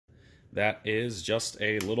that is just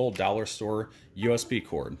a little dollar store USB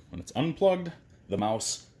cord. When it's unplugged, the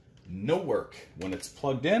mouse no work. When it's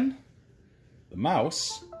plugged in, the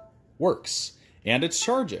mouse works. And it's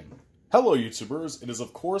charging. Hello YouTubers, it is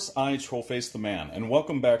of course I, Trollface the Man, and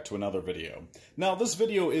welcome back to another video. Now this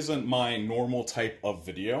video isn't my normal type of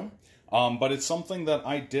video, but it's something that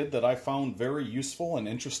I did that I found very useful and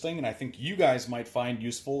interesting, and I think you guys might find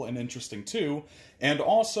useful and interesting too. And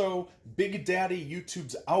also, Big Daddy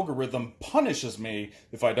YouTube's algorithm punishes me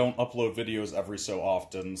if I don't upload videos every so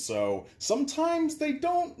often, so sometimes they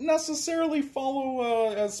don't necessarily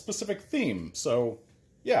follow a specific theme, so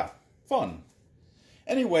yeah, fun.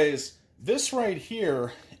 Anyways, this right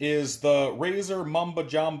here is the Razer Mamba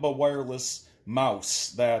Jamba wireless mouse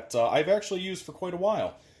that I've actually used for quite a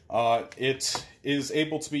while. It is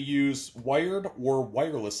able to be used wired or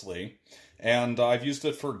wirelessly, and I've used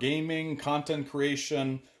it for gaming, content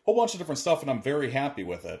creation, a whole bunch of different stuff, and I'm very happy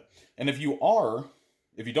with it. And if you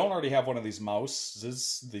don't already have one of these mice,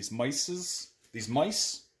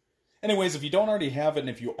 anyways, if you don't already have it, and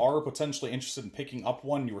if you are potentially interested in picking up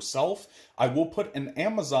one yourself, I will put an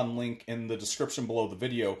Amazon link in the description below the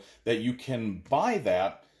video that you can buy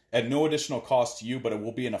that at no additional cost to you, but it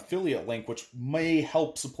will be an affiliate link, which may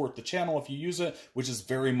help support the channel if you use it, which is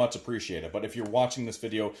very much appreciated. But if you're watching this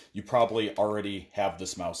video, you probably already have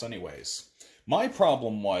this mouse anyways. My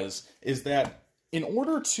problem is that in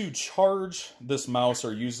order to charge this mouse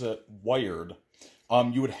or use it wired,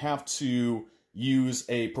 you would have to use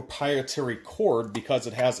a proprietary cord because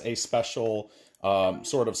it has a special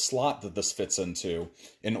sort of slot that this fits into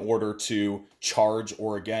in order to charge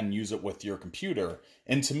or again use it with your computer.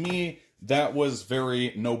 And to me, that was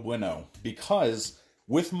very no bueno, because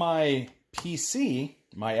with my PC,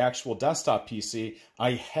 my actual desktop PC,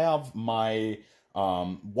 I have my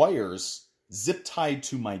wires zip tied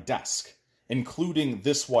to my desk, including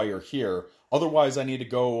this wire here. Otherwise, I need to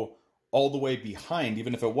go all the way behind.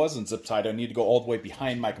 Even if it wasn't zip tied, I need to go all the way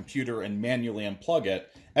behind my computer and manually unplug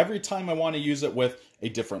it every time I want to use it with a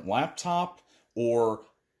different laptop or,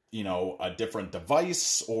 you know, a different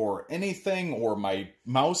device or anything, or my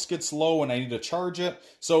mouse gets low and I need to charge it.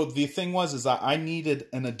 So the thing is that I needed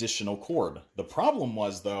an additional cord. The problem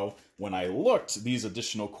was, though, when I looked, these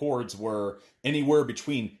additional cords were anywhere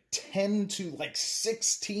between $10 to like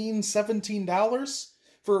 $16, $17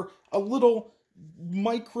 for a little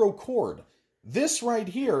micro cord. This right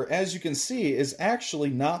here, as you can see, is actually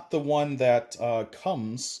not the one that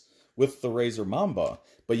comes with the Razer Mamba,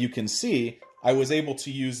 but you can see I was able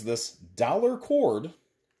to use this dollar cord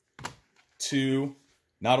to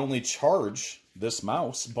not only charge this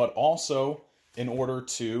mouse, but also in order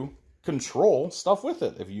to control stuff with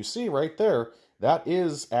it. If you see right there, that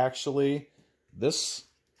is actually this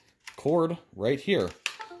cord right here.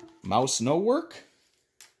 Mouse no work.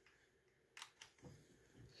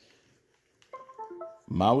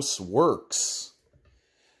 Mouse works.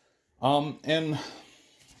 And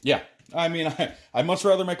yeah, I mean, I'd much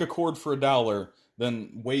rather make a cord for $1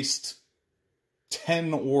 than waste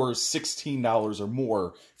 $10 or $16 or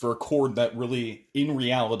more for a cord that really, in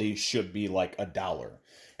reality, should be like $1.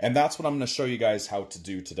 And that's what I'm going to show you guys how to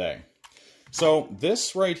do today. So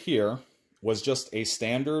this right here was just a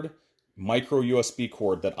standard micro USB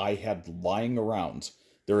cord that I had lying around.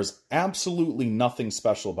 There is absolutely nothing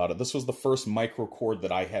special about it. This was the first micro cord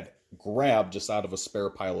that I had grabbed just out of a spare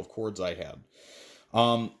pile of cords I had.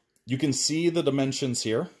 You can see the dimensions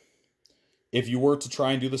here. If you were to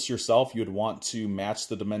try and do this yourself, you'd want to match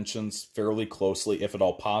the dimensions fairly closely, if at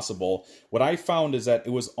all possible. What I found is that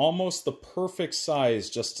it was almost the perfect size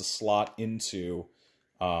just to slot into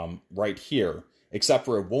right here, except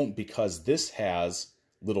for it won't, because this has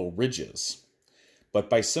little ridges. But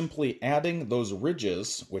by simply adding those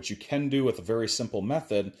ridges, which you can do with a very simple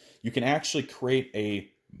method, you can actually create a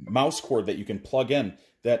mouse cord that you can plug in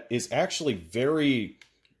that is actually very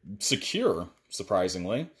secure,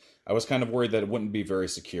 surprisingly. I was kind of worried that it wouldn't be very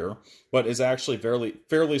secure, but is actually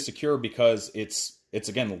fairly secure because it's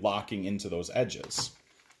again locking into those edges.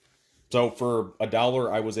 So for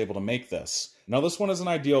 $1, I was able to make this. Now this one isn't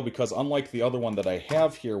ideal because unlike the other one that I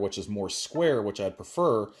have here, which is more square, which I'd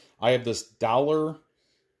prefer, I have this dollar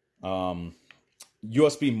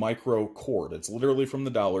USB micro cord. It's literally from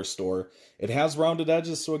the dollar store. It has rounded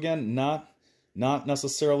edges, so again, not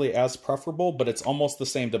necessarily as preferable, but it's almost the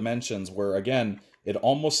same dimensions where, again, it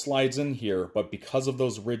almost slides in here, but because of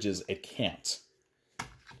those ridges, it can't.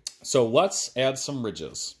 So let's add some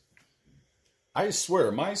ridges. I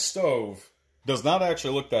swear, my stove does not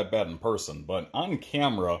actually look that bad in person, but on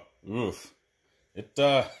camera, oof, it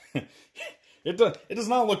does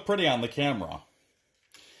not look pretty on the camera.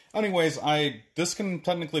 Anyways, this can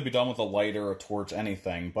technically be done with a lighter, a torch,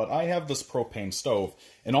 anything, but I have this propane stove,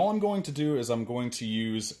 and all I'm going to do is I'm going to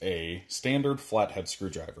use a standard flathead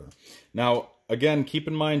screwdriver. Now, again, keep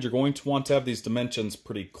in mind you're going to want to have these dimensions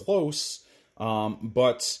pretty close,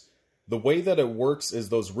 but the way that it works is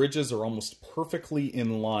those ridges are almost perfectly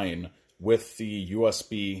in line with the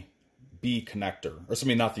USB-B connector. Or excuse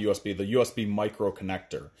me, not the USB, the USB micro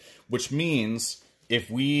connector, which means if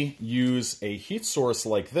we use a heat source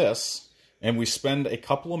like this, and we spend a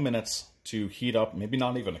couple of minutes to heat up, maybe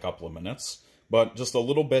not even a couple of minutes, but just a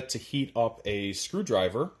little bit to heat up a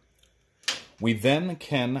screwdriver, we then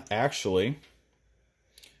can actually, and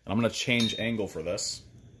I'm going to change angle for this.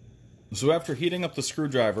 So after heating up the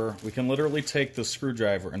screwdriver, we can literally take the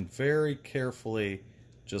screwdriver and very carefully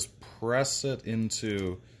just press it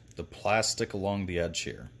into the plastic along the edge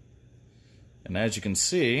here. And as you can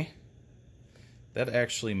see, that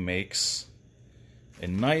actually makes a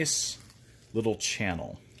nice little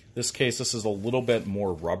channel. In this case, this is a little bit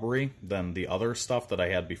more rubbery than the other stuff that I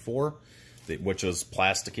had before, which is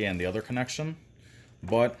plasticky and the other connection.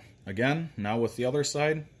 But again, now with the other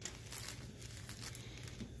side,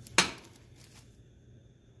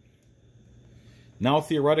 now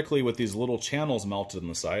theoretically with these little channels melted in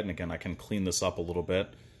the side, and again I can clean this up a little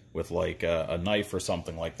bit with like a knife or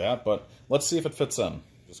something like that, but let's see if it fits in.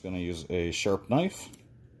 Just going to use a sharp knife,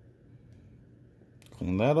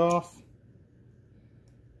 clean that off.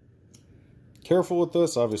 Careful with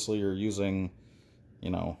this, obviously you're using, you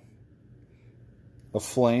know, a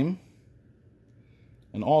flame,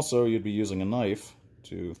 and also you'd be using a knife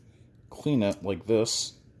to clean it like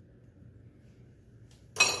this.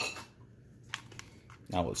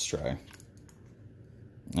 Now let's try.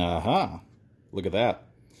 Aha! Look at that.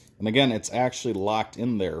 And again, it's actually locked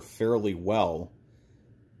in there fairly well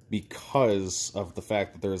because of the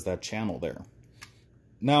fact that there's that channel there.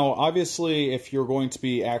 Now, obviously, if you're going to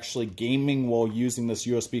be actually gaming while using this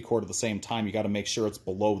USB cord at the same time, you got to make sure it's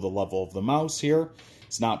below the level of the mouse here.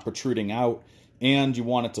 It's not protruding out, and you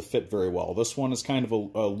want it to fit very well. This one is kind of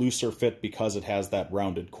a looser fit because it has that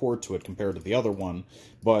rounded cord to it compared to the other one,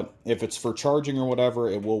 but if it's for charging or whatever,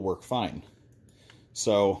 it will work fine.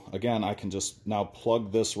 So, again, I can just now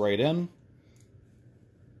plug this right in.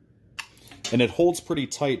 And it holds pretty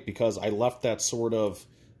tight because I left that sort of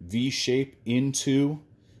V shape into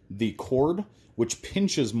the cord, which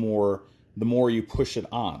pinches more the more you push it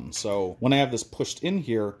on. So when I have this pushed in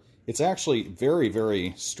here, it's actually very,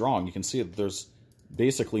 very strong. You can see that there's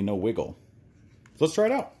basically no wiggle. So let's try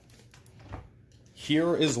it out.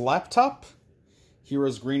 Here is laptop. Here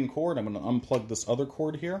is green cord. I'm going to unplug this other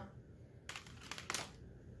cord here.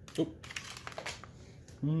 Oop.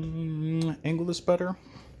 Angle this better.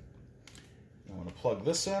 I'm going to plug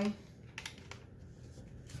this in.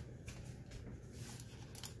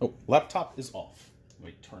 Oh, laptop is off. Let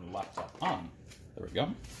me turn laptop on. There we go.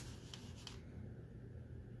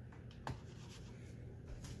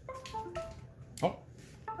 Oh,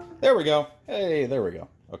 there we go. Hey, there we go.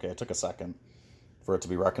 Okay, it took a second for it to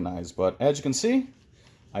be recognized, but as you can see,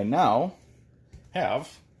 I now have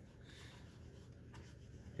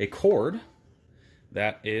a cord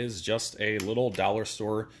that is just a little dollar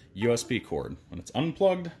store USB cord. When it's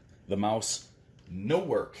unplugged, the mouse no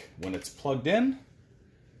work. When it's plugged in,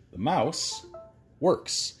 the mouse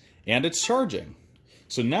works, and it's charging.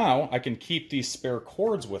 So now I can keep these spare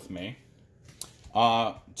cords with me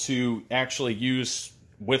to actually use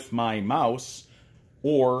with my mouse,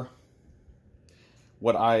 or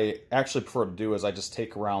what I actually prefer to do is I just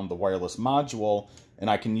take around the wireless module and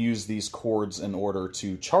I can use these cords in order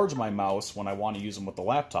to charge my mouse when I want to use them with the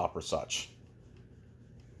laptop or such.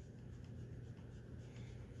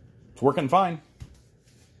 It's working fine.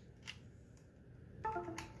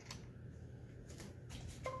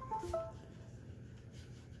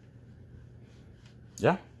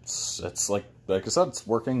 Yeah, it's like I said, it's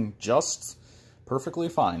working just perfectly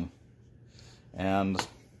fine. And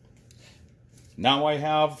now I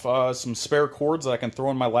have some spare cords that I can throw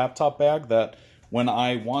in my laptop bag that when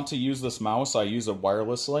I want to use this mouse, I use it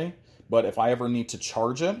wirelessly. But if I ever need to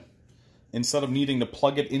charge it, instead of needing to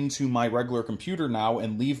plug it into my regular computer now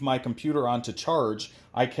and leave my computer on to charge,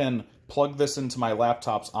 I can plug this into my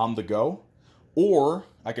laptops on the go. Or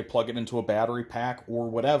I could plug it into a battery pack or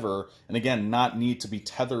whatever, and again, not need to be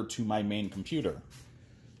tethered to my main computer.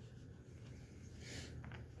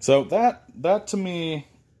 So that to me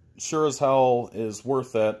sure as hell is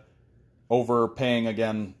worth it over paying,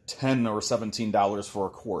 again, $10 or $17 for a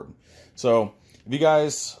cord. So if you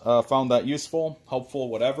guys found that useful, helpful,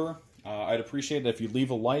 whatever, I'd appreciate it if you leave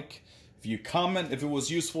a like. If you comment if it was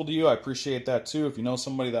useful to you, I appreciate that too. If you know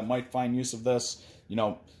somebody that might find use of this, you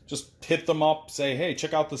know, just hit them up, say, hey,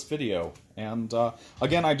 check out this video. And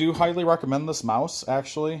again, I do highly recommend this mouse,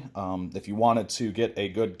 actually, if you wanted to get a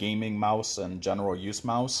good gaming mouse and general use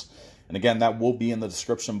mouse. And again, that will be in the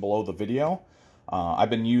description below the video. I've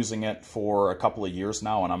been using it for a couple of years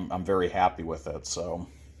now, and I'm very happy with it. So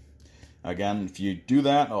again, if you do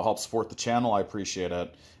that, it'll help support the channel. I appreciate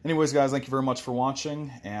it. Anyways, guys, thank you very much for watching,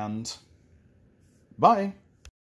 and bye.